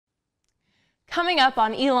Coming up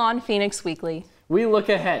on Elon Phoenix Weekly. We look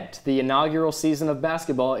ahead to the inaugural season of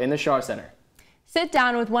basketball in the Schar Center. Sit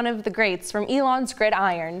down with one of the greats from Elon's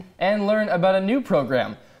Gridiron. And learn about a new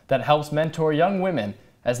program that helps mentor young women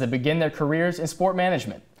as they begin their careers in sport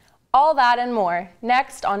management. All that and more,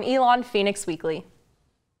 next on Elon Phoenix Weekly.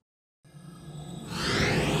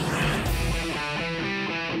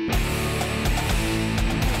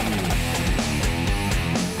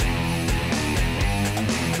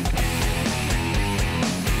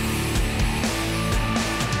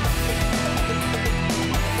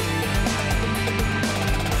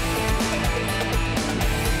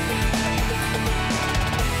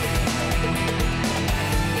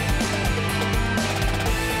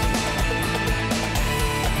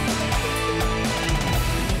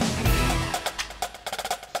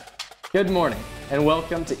 Good morning, and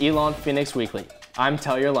welcome to Elon Phoenix Weekly. I'm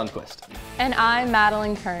Talia Lundquist. And I'm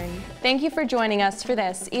Madeline Kern. Thank you for joining us for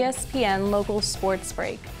this ESPN Local Sports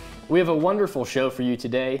Break. We have a wonderful show for you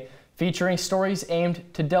today, featuring stories aimed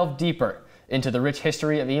to delve deeper into the rich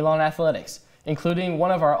history of Elon athletics, including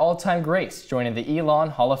one of our all-time greats joining the Elon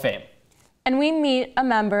Hall of Fame. And we meet a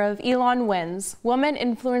member of Elon Wins, Women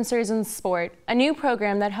Influencers in Sport, a new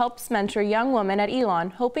program that helps mentor young women at Elon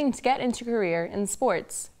hoping to get into a career in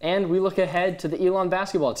sports. And we look ahead to the Elon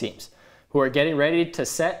basketball teams, who are getting ready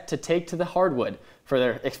to take to the hardwood for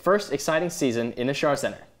their first exciting season in the Schar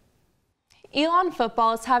Center. Elon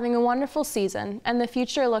football is having a wonderful season, and the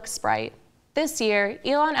future looks bright. This year,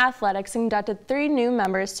 Elon Athletics inducted 3 new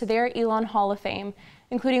members to their Elon Hall of Fame,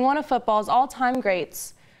 including one of football's all-time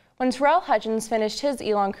greats. When Terrell Hudgens finished his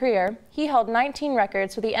Elon career, he held 19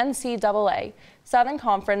 records with the NCAA, Southern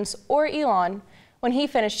Conference, or Elon. When he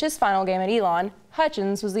finished his final game at Elon,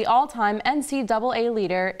 Hudgens was the all-time NCAA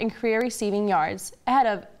leader in career receiving yards, ahead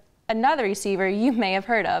of another receiver you may have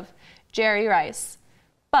heard of, Jerry Rice.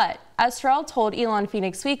 But, as Terrell told Elon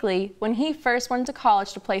Phoenix Weekly, when he first went to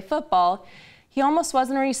college to play football, he almost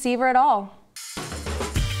wasn't a receiver at all.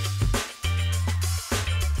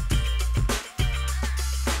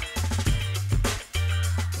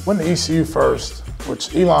 Went to ECU first,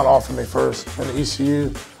 which Elon offered me first. Went to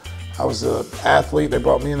ECU. I was an athlete. They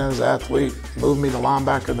brought me in as an athlete, moved me to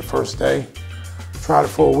linebacker the first day. Tried it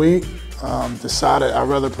for a week, decided I'd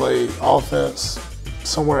rather play offense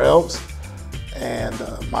somewhere else. And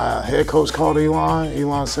my head coach called Elon.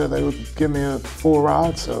 Elon said they would give me a full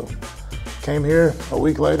ride, so came here a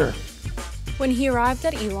week later. When he arrived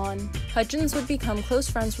at Elon, Hudgens would become close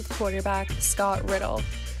friends with quarterback Scott Riddle.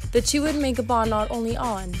 The two would make a bond not only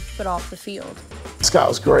on, but off the field. Scott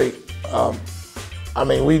was great. I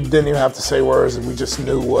mean, we didn't even have to say words, and we just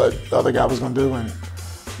knew what the other guy was going to do and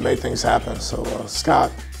made things happen. So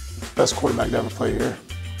Scott, best quarterback to ever play here.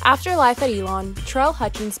 After life at Elon, Terrell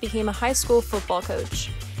Hudgens became a high school football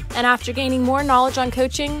coach. And after gaining more knowledge on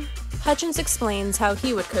coaching, Hudgens explains how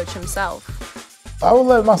he would coach himself. I would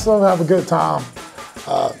let myself have a good time.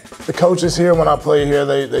 The coaches here, when I play here,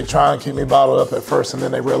 they try and keep me bottled up at first, and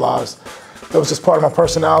then they realize that was just part of my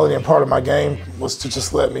personality and part of my game was to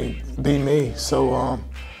just let me be me. So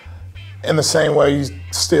in the same way, you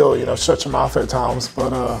still, shut your mouth at times,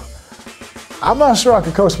 but I'm not sure I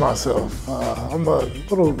could coach myself. I'm a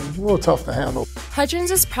little tough to handle.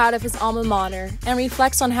 Hudgens is proud of his alma mater and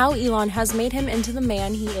reflects on how Elon has made him into the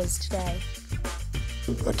man he is today.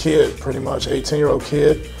 A kid, pretty much, 18-year-old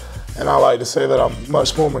kid. And I like to say that I'm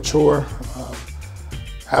much more mature,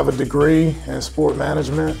 have a degree in sport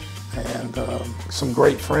management, and some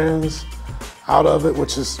great friends out of it,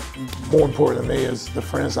 which is more important to me is the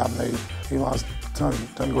friends I've made. Elon's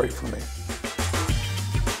done great for me.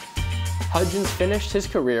 Hudgens finished his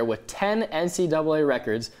career with 10 NCAA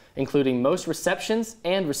records, including most receptions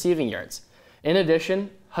and receiving yards. In addition,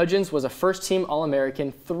 Hudgens was a first-team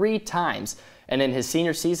All-American 3 times, and in his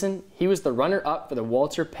senior season, he was the runner-up for the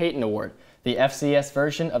Walter Payton Award, the FCS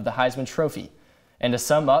version of the Heisman Trophy. And to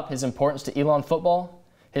sum up his importance to Elon football,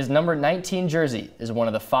 his number 19 jersey is one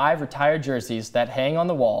of the 5 retired jerseys that hang on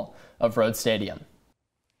the wall of Rhodes Stadium.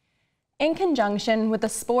 In conjunction with the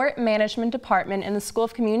Sport Management Department in the School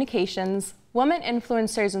of Communications, Women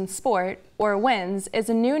Influencers in Sport, or WINS, is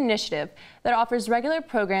a new initiative that offers regular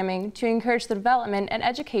programming to encourage the development and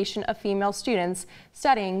education of female students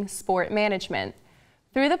studying sport management.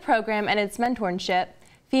 Through the program and its mentorship,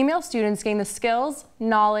 female students gain the skills,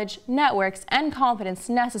 knowledge, networks, and confidence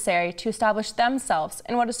necessary to establish themselves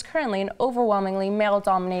in what is currently an overwhelmingly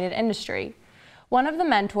male-dominated industry. One of the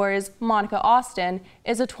mentors, Monica Austin,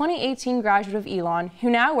 is a 2018 graduate of Elon who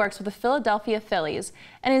now works with the Philadelphia Phillies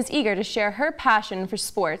and is eager to share her passion for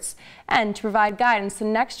sports and to provide guidance to the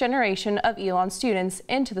next generation of Elon students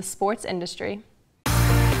into the sports industry.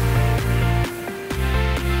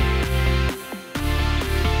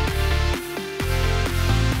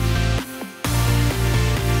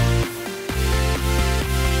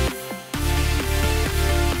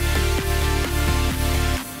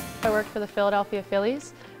 I work for the Philadelphia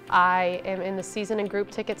Phillies. I am in the season and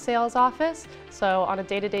group ticket sales office, so on a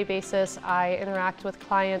day-to-day basis I interact with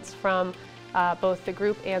clients from both the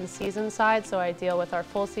group and season side, so I deal with our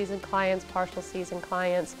full season clients, partial season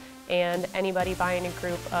clients, and anybody buying a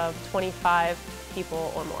group of 25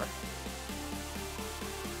 people or more.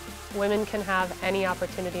 Women can have any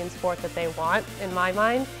opportunity in sport that they want, in my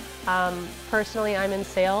mind. Personally, I'm in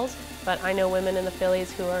sales, but I know women in the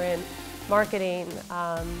Phillies who are in marketing,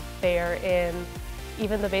 they're in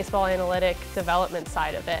even the baseball analytic development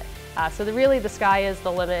side of it. So really the sky is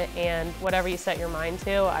the limit, and whatever you set your mind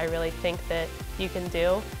to, I really think that you can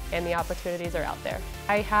do, and the opportunities are out there.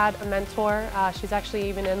 I had a mentor, she's actually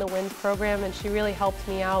even in the WINS program, and she really helped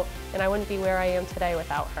me out, and I wouldn't be where I am today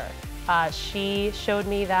without her. She showed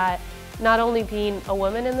me that not only being a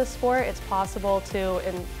woman in the sport, it's possible to,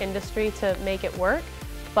 in industry, to make it work,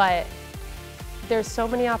 but there's so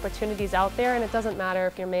many opportunities out there, and it doesn't matter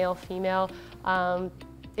if you're male, female.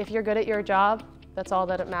 If you're good at your job, that's all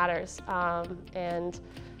that it matters. And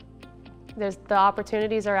the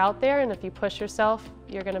opportunities are out there, and if you push yourself,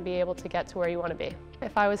 you're going to be able to get to where you want to be.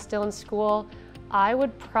 If I was still in school, I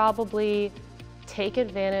would probably take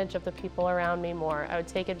advantage of the people around me more. I would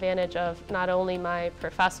take advantage of not only my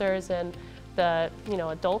professors and the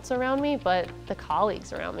adults around me, but the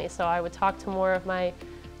colleagues around me. So I would talk to more of my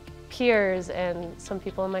peers and some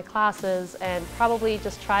people in my classes, and probably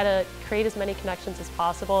just try to create as many connections as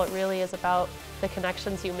possible. It really is about the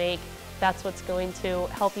connections you make. That's what's going to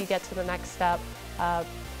help you get to the next step.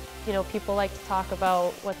 People like to talk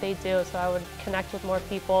about what they do, so I would connect with more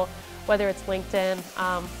people, whether it's LinkedIn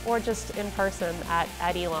or just in person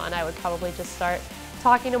at Elon. I would probably just start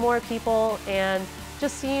talking to more people and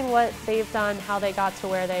just seeing what they've done, how they got to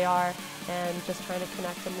where they are, and just trying to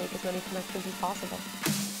connect and make as many connections as possible.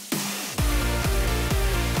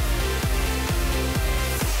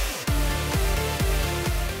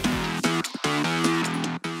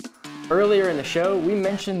 Earlier in the show, we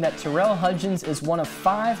mentioned that Terrell Hudgens is one of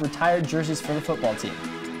 5 retired jerseys for the football team.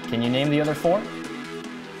 Can you name the other 4?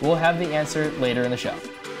 We'll have the answer later in the show.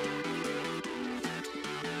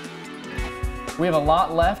 We have a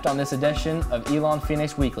lot left on this edition of Elon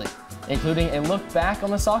Phoenix Weekly, including a look back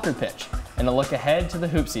on the soccer pitch and a look ahead to the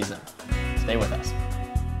hoop season. Stay with us.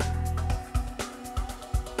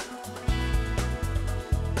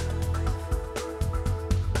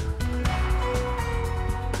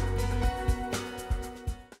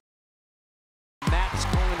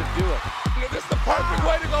 This is the perfect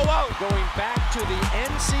way to go out. Going back to the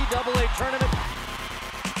NCAA tournament.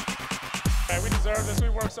 We deserve this. We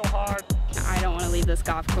worked so hard. I don't want to leave this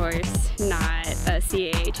golf course not a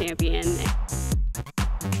CAA champion.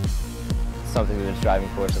 Something we've been striving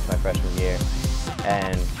for since my freshman year,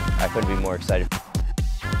 and I couldn't be more excited.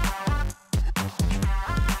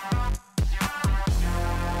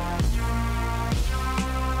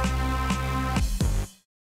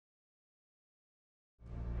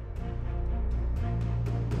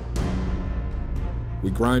 We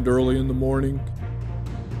grind early in the morning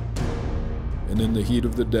and in the heat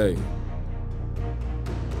of the day.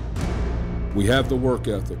 We have the work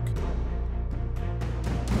ethic.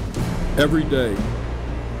 Every day,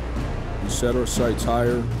 we set our sights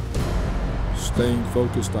higher, staying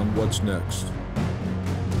focused on what's next.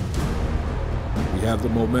 We have the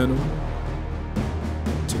momentum.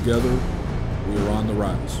 Together, we are on the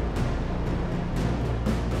rise.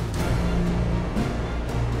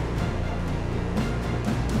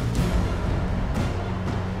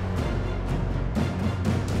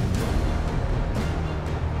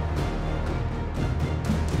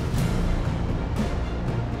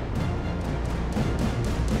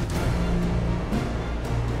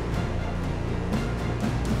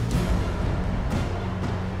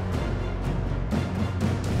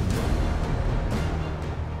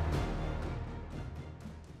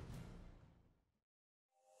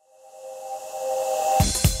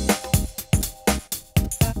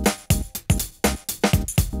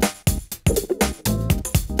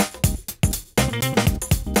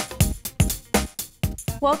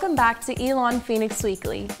 Welcome back to Elon Phoenix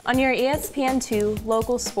Weekly on your ESPN2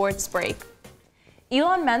 local sports break.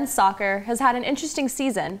 Elon men's soccer has had an interesting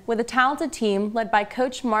season with a talented team led by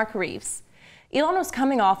coach Mark Reeves. Elon was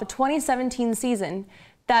coming off a 2017 season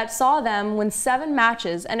that saw them win 7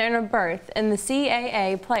 matches and earn a berth in the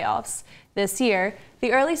CAA playoffs. This year,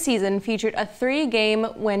 the early season featured a 3-game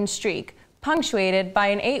win streak, punctuated by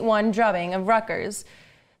an 8-1 drubbing of Rutgers.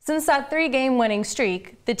 Since that 3-game winning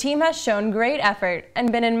streak, the team has shown great effort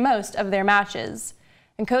and been in most of their matches.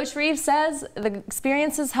 And Coach Reeves says the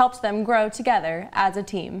experiences helped them grow together as a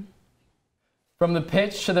team. From the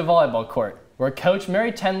pitch to the volleyball court, where Coach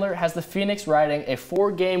Mary Tendler has the Phoenix riding a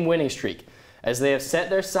 4-game winning streak, as they have set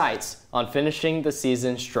their sights on finishing the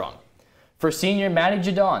season strong. For senior Maddie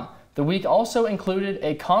Jadon, the week also included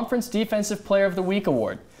a Conference Defensive Player of the Week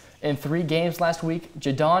award. In 3 games last week,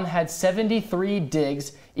 Jadon had 73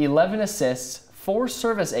 digs, 11 assists, 4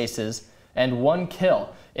 service aces, and 1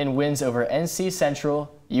 kill in wins over NC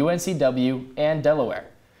Central, UNCW, and Delaware.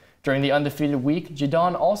 During the undefeated week,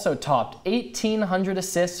 Jadon also topped 1,800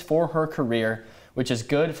 assists for her career, which is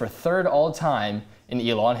good for 3rd all-time in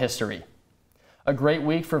Elon history. A great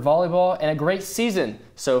week for volleyball and a great season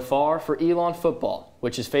so far for Elon football,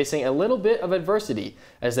 which is facing a little bit of adversity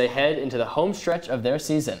as they head into the home stretch of their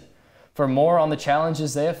season. For more on the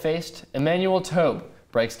challenges they have faced, Emmanuel Tobe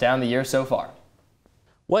breaks down the year so far.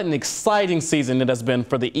 What an exciting season it has been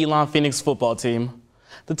for the Elon Phoenix football team.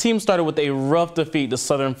 The team started with a rough defeat to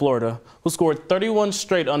Southern Florida, who scored 31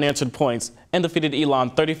 straight unanswered points and defeated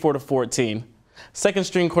Elon 34-14.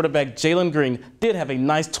 Second-string quarterback Jalen Green did have a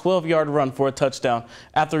nice 12-yard run for a touchdown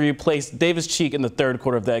after he replaced Davis Cheek in the 3rd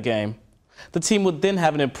quarter of that game. The team would then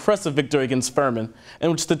have an impressive victory against Furman,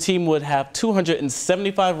 in which the team would have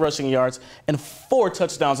 275 rushing yards and 4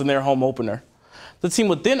 touchdowns in their home opener. The team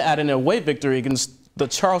would then add an away victory against the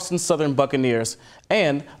Charleston Southern Buccaneers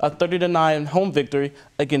and a 30-9 home victory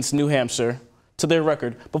against New Hampshire to their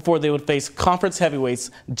record before they would face conference heavyweights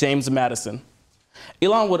James Madison.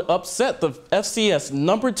 Elon would upset the FCS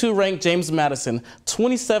number 2 ranked James Madison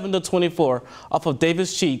 27-24 off of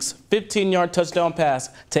Davis Cheek's 15-yard touchdown pass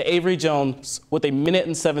to Avery Jones with 1 minute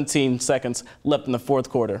and 17 seconds left in the 4th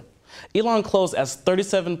quarter. Elon closed as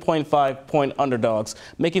 37.5-point underdogs,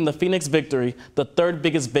 making the Phoenix victory the 3rd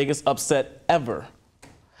biggest Vegas upset ever.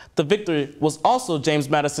 The victory was also James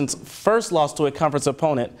Madison's first loss to a conference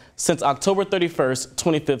opponent since October 31st,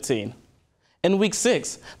 2015. In Week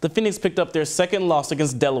 6, the Phoenix picked up their 2nd loss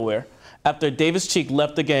against Delaware after Davis Cheek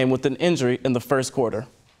left the game with an injury in the 1st quarter.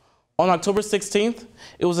 On October 16th,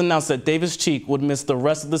 it was announced that Davis Cheek would miss the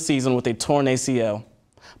rest of the season with a torn ACL.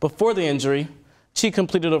 Before the injury, Cheek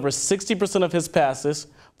completed over 60% of his passes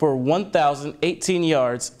for 1,018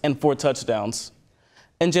 yards and 4 touchdowns.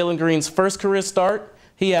 In Jalen Green's first career start,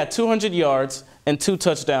 he had 200 yards and 2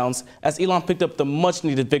 touchdowns as Elon picked up the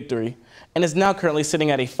much-needed victory and is now currently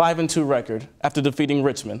sitting at a 5-2 record after defeating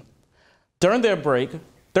Richmond. During their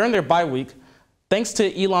bye week, thanks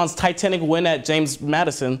to Elon's titanic win at James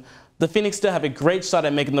Madison, the Phoenix still have a great shot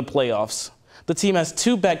at making the playoffs. The team has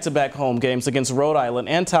 2 back-to-back home games against Rhode Island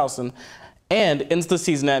and Towson and ends the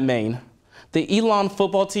season at Maine. The Elon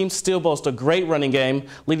football team still boasts a great running game,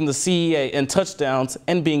 leading the CEA in touchdowns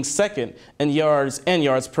and being 2nd in yards and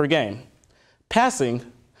yards per game. Passing,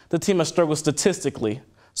 the team has struggled statistically,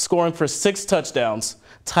 scoring for 6 touchdowns,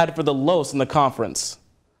 tied for the lowest in the conference.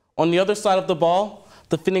 On the other side of the ball,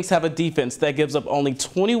 the Phoenix have a defense that gives up only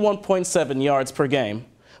 21.7 yards per game,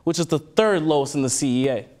 which is the 3rd lowest in the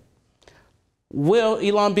CEA. Will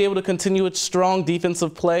Elon be able to continue its strong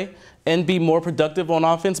defensive play and be more productive on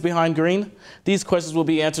offense behind Green? These questions will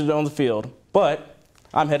be answered on the field, but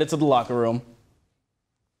I'm headed to the locker room.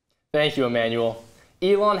 Thank you, Emmanuel.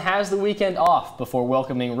 Elon has the weekend off before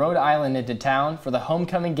welcoming Rhode Island into town for the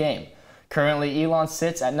homecoming game. Currently, Elon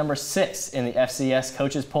sits at number 6 in the FCS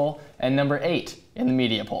coaches poll and number 8 in the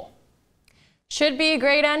media poll. Should be a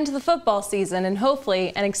great end to the football season and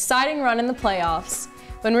hopefully an exciting run in the playoffs.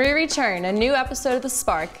 When we return, a new episode of The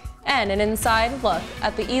Spark and an inside look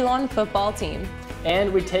at the Elon football team.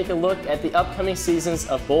 And we take a look at the upcoming seasons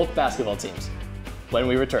of both basketball teams when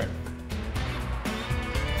we return.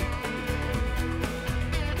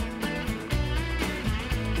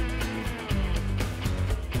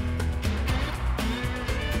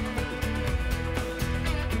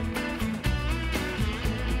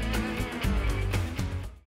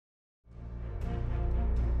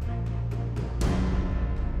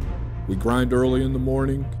 We grind early in the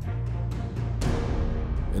morning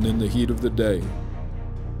and in the heat of the day.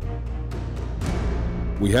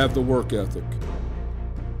 We have the work ethic.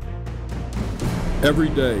 Every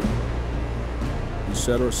day, we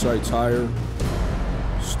set our sights higher,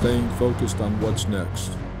 staying focused on what's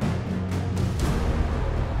next.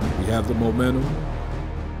 We have the momentum.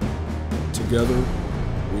 Together,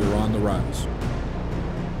 we are on the rise.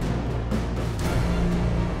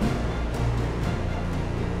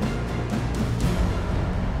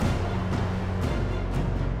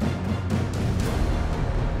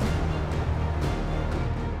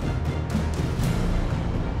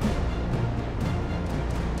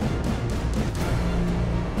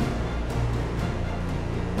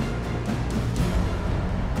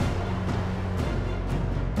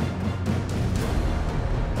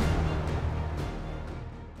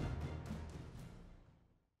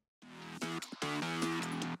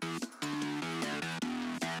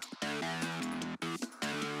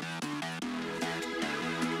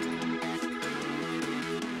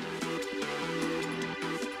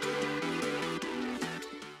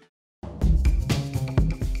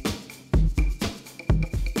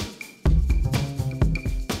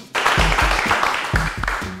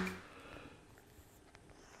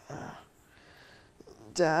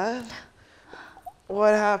 Dad?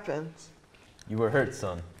 What happened? You were hurt,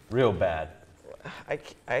 son. Real bad.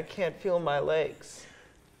 I can't feel my legs.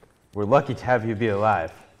 We're lucky to have you be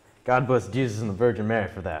alive. God bless Jesus and the Virgin Mary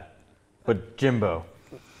for that. But Jimbo,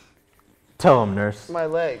 tell him, nurse. My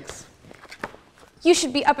legs. You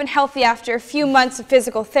should be up and healthy after a few months of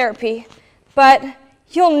physical therapy, but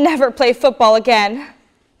you'll never play football again.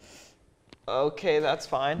 Okay, that's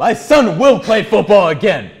fine. My son will play football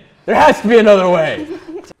again. There has to be another way.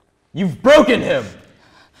 You've broken him.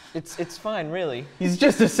 It's fine, really. He's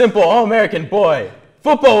just a simple all-American boy.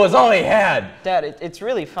 Football was all he had. Dad, it's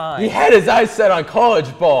really fine. He had his eyes set on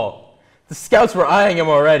college ball. The scouts were eyeing him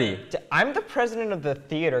already. I'm the president of the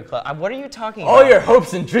theater club. What are you talking about? All your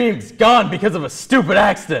hopes and dreams gone because of a stupid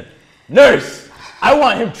accident. Nurse, I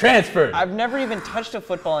want him transferred. I've never even touched a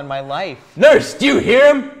football in my life. Nurse, do you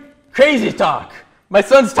hear him? Crazy talk. My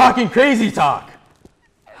son's talking crazy talk.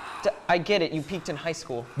 I get it. You peaked in high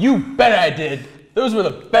school. You bet I did. Those were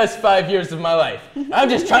the best 5 years of my life. I'm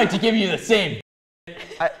just trying to give you the same.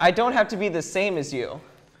 I don't have to be the same as you.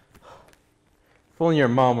 If only your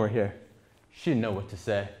mom were here. She'd know what to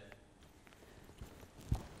say.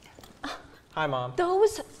 Hi, Mom.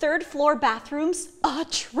 Those third-floor bathrooms,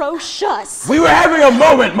 atrocious. We were having a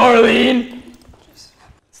moment, Marlene!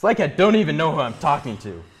 It's like I don't even know who I'm talking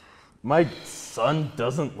to. My son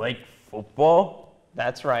doesn't like football?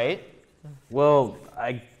 That's right. Well,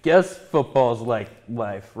 I guess football's like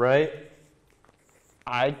life, right?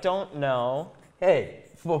 I don't know. Hey,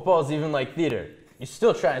 football's even like theater. You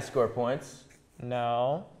still try and score points.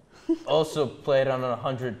 No. Also played on a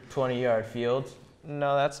 120-yard field.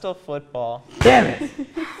 No, that's still football. Damn it!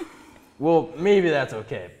 Well, maybe that's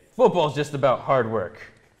okay. Football's just about hard work.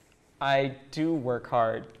 I do work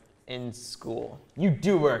hard in school. You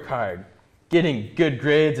do work hard. Getting good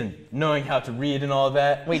grades and knowing how to read and all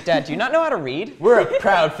that. Wait, Dad, do you not know how to read? We're a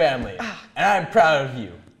proud family, and I'm proud of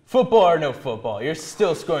you. Football or no football, you're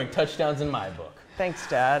still scoring touchdowns in my book. Thanks,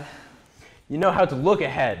 Dad. You know how to look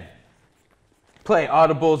ahead. Play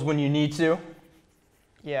audibles when you need to.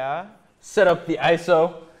 Yeah. Set up the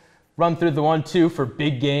ISO. Run through the 1-2 for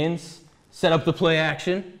big gains. Set up the play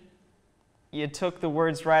action. You took the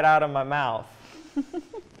words right out of my mouth.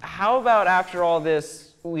 How about after all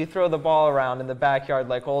this, we throw the ball around in the backyard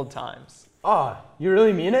like old times? Aw, you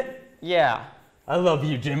really mean it? Yeah. I love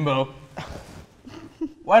you, Jimbo.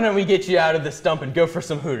 Why don't we get you out of the stump and go for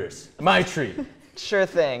some Hooters? My treat. Sure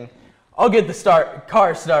thing. I'll get the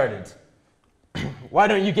car started. Why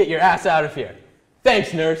don't you get your ass out of here?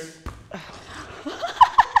 Thanks, nurse.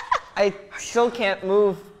 I still can't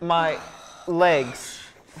move my legs.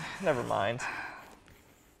 Never mind.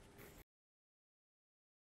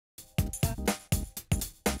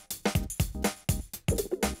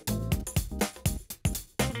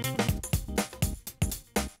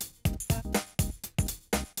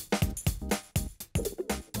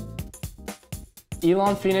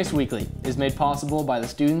 Elon Phoenix Weekly is made possible by the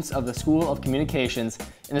students of the School of Communications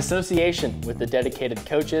in association with the dedicated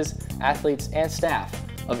coaches, athletes, and staff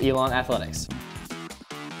of Elon Athletics.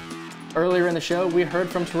 Earlier in the show, we heard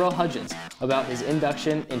from Terrell Hudgens about his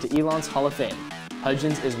induction into Elon's Hall of Fame.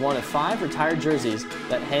 Hudgens is one of 5 retired jerseys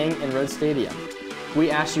that hang in Rhodes Stadium.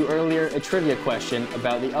 We asked you earlier a trivia question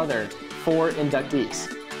about the other 4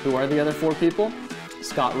 inductees. Who are the other 4 people?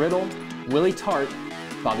 Scott Riddle, Willie Tart,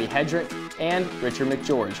 Bobby Hedrick, and Richard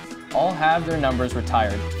McGeorge all have their numbers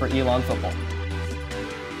retired for Elon football.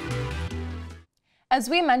 As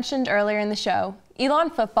we mentioned earlier in the show, Elon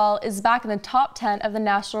football is back in the top 10 of the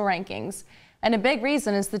national rankings, and a big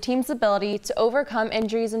reason is the team's ability to overcome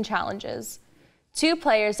injuries and challenges. 2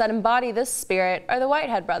 players that embody this spirit are the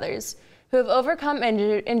Whitehead brothers, who have overcome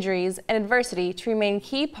injuries and adversity to remain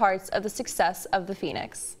key parts of the success of the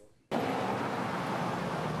Phoenix.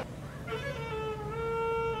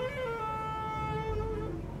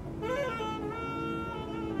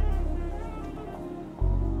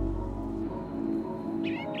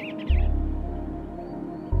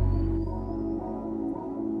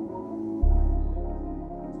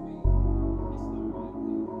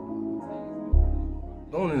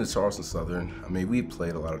 Going into Charleston Southern, I mean, we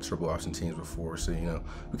played a lot of triple option teams before, so,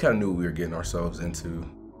 we kind of knew what we were getting ourselves into.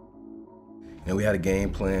 And we had a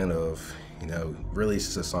game plan of, really it's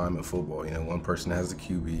just assignment football. One person has the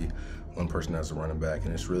QB, one person has the running back,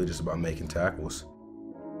 and it's really just about making tackles.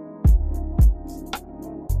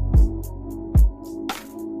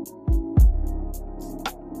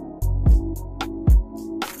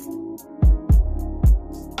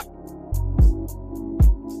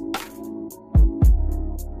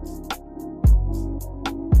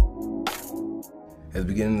 At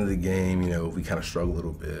the beginning of the game, we kind of struggled a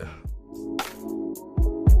little bit.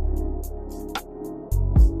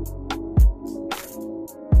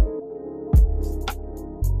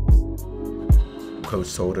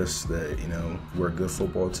 coach told us that, you know, we're a good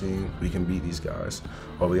football team. We can beat these guys.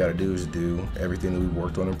 All we got to do is do everything that we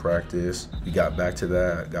worked on in practice. We got back to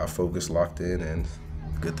that, got focused, locked in, and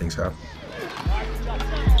good things happen.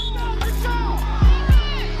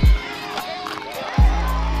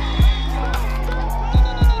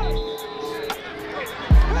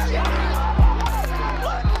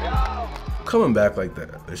 Coming back like that,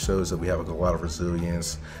 it shows that we have a lot of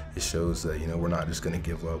resilience. It shows that, you know, we're not just going to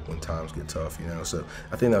give up when times get tough, you know. So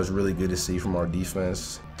I think that was really good to see from our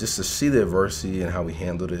defense. Just to see the adversity and how we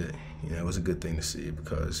handled it, you know, it was a good thing to see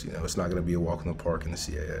because, you know, it's not going to be a walk in the park in the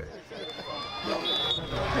CAA.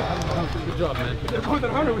 Good job, man.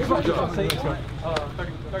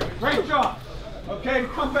 Great job. Okay,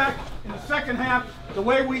 come back in the second half the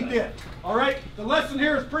way we did. All right? The lesson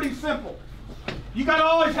here is pretty simple. You got to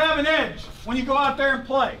always have an edge when you go out there and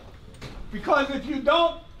play. Because if you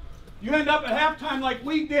don't, you end up at halftime like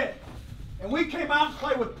we did. And we came out and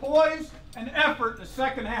played with poise and effort in the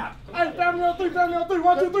second half. Hey, family on three,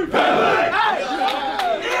 1, 2, 3.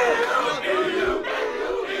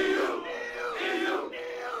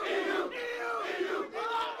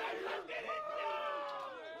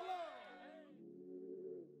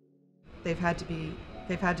 They've had to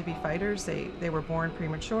be fighters. They were born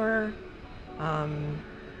premature.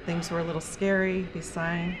 Things were a little scary. He's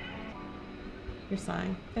sighing. You're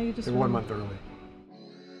sighing. Yeah, you just. They're 1 month early.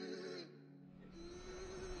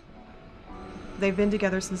 They've been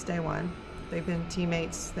together since day one. They've been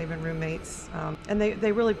teammates. They've been roommates, and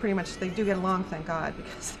they really pretty much they do get along. Thank God,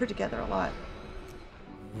 because they're together a lot.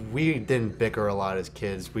 We didn't bicker a lot as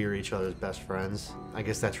kids. We were each other's best friends. I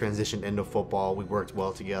guess that transitioned into football. We worked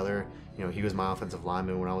well together. You know, he was my offensive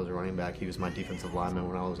lineman when I was a running back. He was my defensive lineman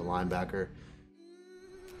when I was a linebacker.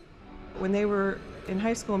 When they were in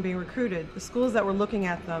high school and being recruited, the schools that were looking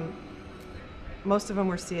at them, most of them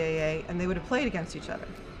were CAA, and they would have played against each other.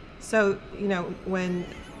 So, you know, when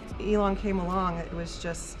Elon came along, it was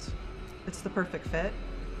just, it's the perfect fit.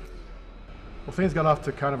 Well, things got off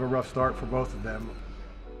to kind of a rough start for both of them.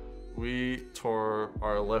 We tore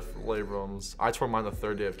our left labrums. I tore mine the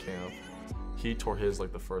third day of camp. He tore his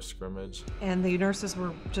like the first scrimmage. And the nurses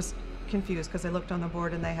were just confused because they looked on the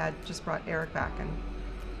board and they had just brought Eric back, and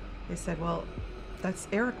they said, well, that's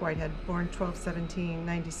Eric Whitehead, born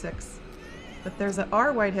 12/17/96. But there's an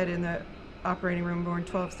R. Whitehead in the operating room, born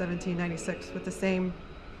 12/17/96, with the same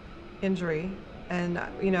injury. And,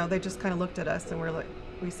 you know, they just kind of looked at us and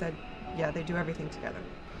we said, yeah, they do everything together.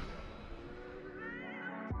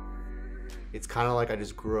 It's kind of like I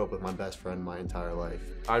just grew up with my best friend my entire life.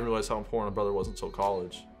 I didn't realize how important a brother was until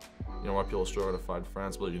college. You know, why people struggle to find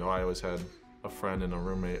friends, but you know, I always had a friend and a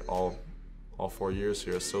roommate all 4 years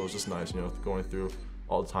here, so it was just nice, you know, going through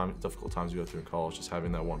all the difficult times you go through in college, just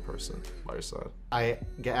having that one person by your side. I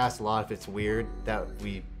get asked a lot if it's weird that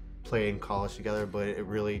we play in college together, but it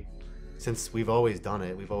really, since we've always done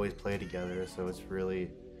it, we've always played together, so it's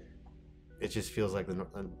really, it just feels like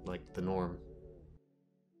the norm.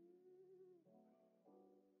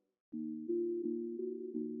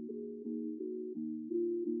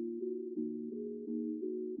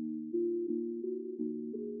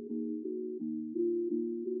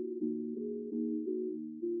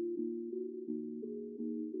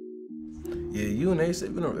 Yeah, UNH,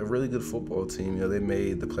 they've been a really good football team. You know, they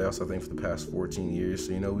made the playoffs, I think, for the past 14 years.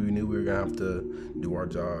 So, you know, we knew we were going to have to do our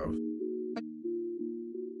job.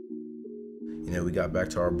 You know, we got back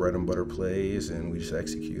to our bread and butter plays, and we just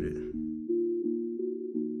executed.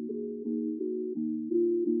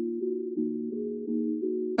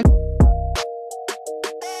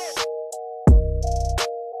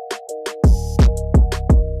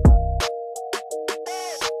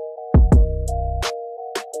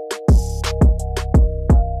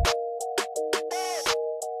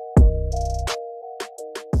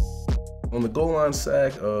 On the goal line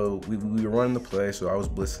sack, we were running the play, so I was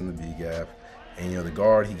blitzing the B gap, and you know the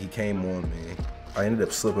guard he came on me. I ended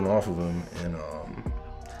up slipping off of him and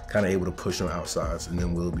kind of able to push him outside, and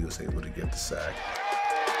then Willoughby was able to get the sack.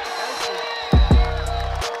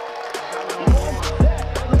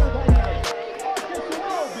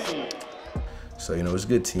 So you know it was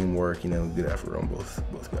good teamwork, you know, good effort on both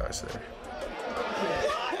guys there.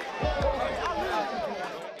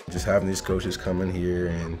 Just having these coaches come in here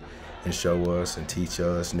and show us and teach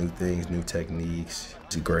us new things, new techniques.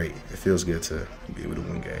 It's great. It feels good to be able to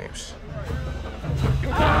win games.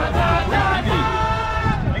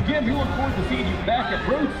 Again, we look forward to seeing you back at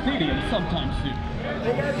Rhodes Stadium sometime soon.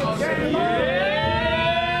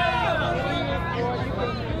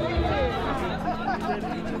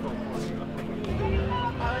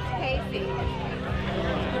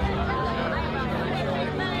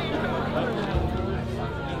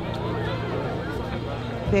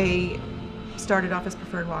 They started off as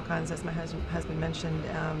preferred walk-ons, as my husband mentioned.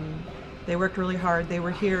 They worked really hard. They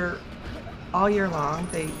were here all year long.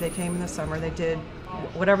 They came in the summer. They did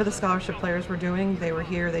whatever the scholarship players were doing. They were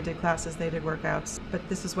here. They did classes. They did workouts. But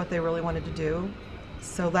this is what they really wanted to do.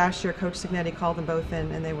 So last year, Coach Signetti called them both in,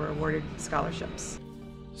 and they were awarded scholarships.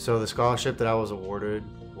 So the scholarship that I was awarded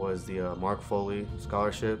was the Mark Foley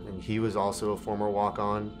scholarship, and he was also a former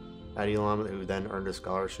walk-on at Elon who then earned a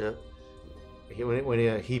scholarship.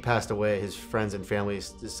 When he passed away, his friends and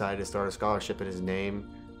families decided to start a scholarship in his name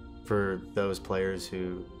for those players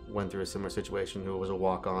who went through a similar situation, who was a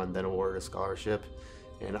walk-on, then awarded a scholarship.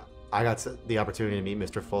 And I got the opportunity to meet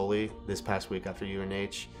Mr. Foley this past week after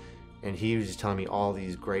UNH, and he was just telling me all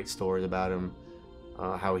these great stories about him,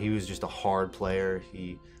 how he was just a hard player.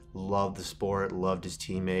 He loved the sport, loved his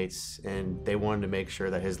teammates, and they wanted to make sure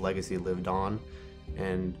that his legacy lived on.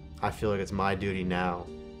 And I feel like it's my duty now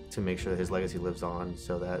to make sure that his legacy lives on,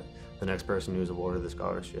 so that the next person who's awarded the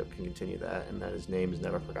scholarship can continue that, and that his name is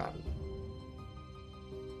never forgotten.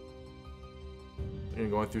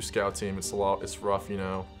 Going through scout team, it's rough,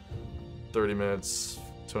 30 minutes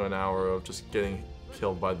to an hour of just getting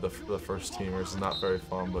killed by the first teamers is not very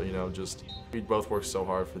fun, but we both worked so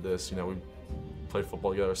hard for this. We played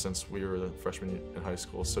football together since we were freshmen in high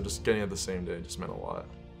school, so just getting it the same day just meant a lot.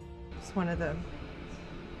 It's one of the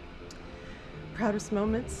proudest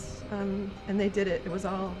moments, and they did it. It was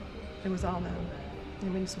all them. I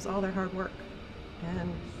mean, this was all their hard work,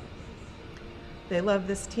 and they love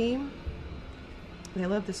this team. They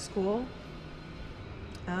love this school.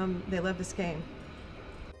 They love this game.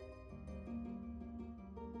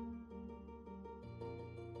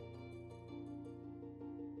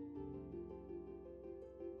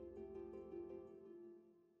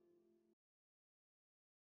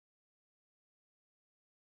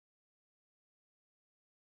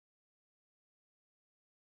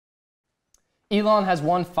 Elon has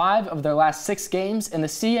won 5 of their last 6 games, and the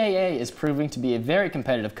CAA is proving to be a very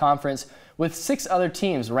competitive conference, with 6 other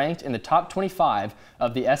teams ranked in the top 25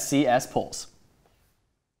 of the SCS polls.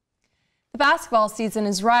 The basketball season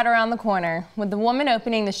is right around the corner, with the women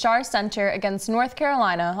opening the Schar Center against North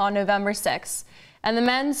Carolina on November 6th, and the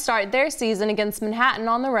men start their season against Manhattan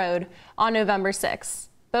on the road on November 6th.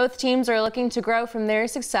 Both teams are looking to grow from their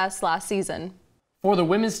success last season. For the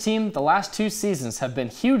women's team, the last 2 seasons have been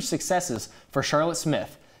huge successes for Charlotte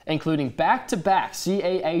Smith, including back-to-back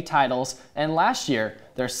CAA titles and last year,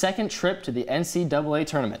 their second trip to the NCAA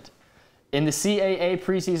tournament. In the CAA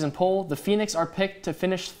preseason poll, the Phoenix are picked to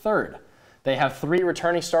finish 3rd. They have 3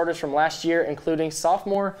 returning starters from last year, including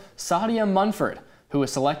sophomore Sadia Munford, who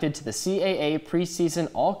was selected to the CAA preseason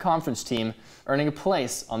all-conference team, earning a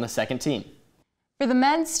place on the 2nd team. For the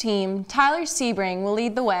men's team, Tyler Sebring will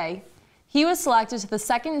lead the way. He was selected to the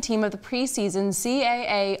 2nd team of the preseason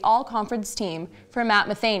CAA all-conference team for Matt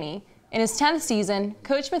Matheny. In his 10th season,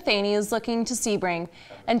 Coach Matheny is looking to Sebring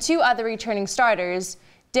and 2 other returning starters,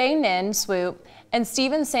 Day Nin Swoop and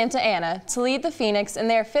Steven Santa Ana, to lead the Phoenix in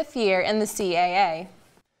their 5th year in the CAA.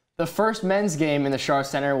 The first men's game in the Schar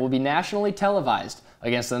Center will be nationally televised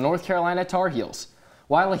against the North Carolina Tar Heels.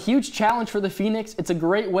 While a huge challenge for the Phoenix, it's a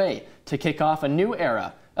great way to kick off a new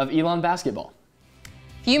era of Elon basketball.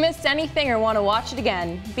 If you missed anything or want to watch it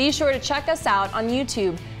again, be sure to check us out on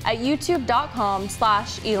YouTube at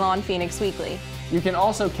youtube.com/Elon Phoenix Weekly. You can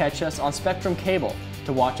also catch us on Spectrum Cable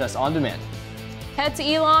to watch us on demand. Head to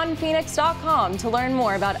ElonPhoenix.com to learn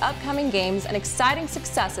more about upcoming games and exciting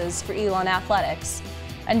successes for Elon Athletics.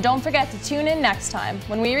 And don't forget to tune in next time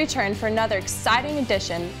when we return for another exciting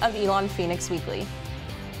edition of Elon Phoenix Weekly.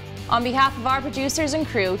 On behalf of our producers and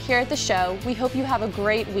crew here at the show, we hope you have a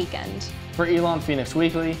great weekend. For Elon Phoenix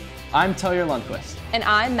Weekly, I'm Taylor Lundquist. And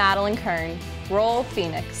I'm Madeline Kern. Roll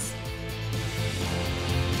Phoenix.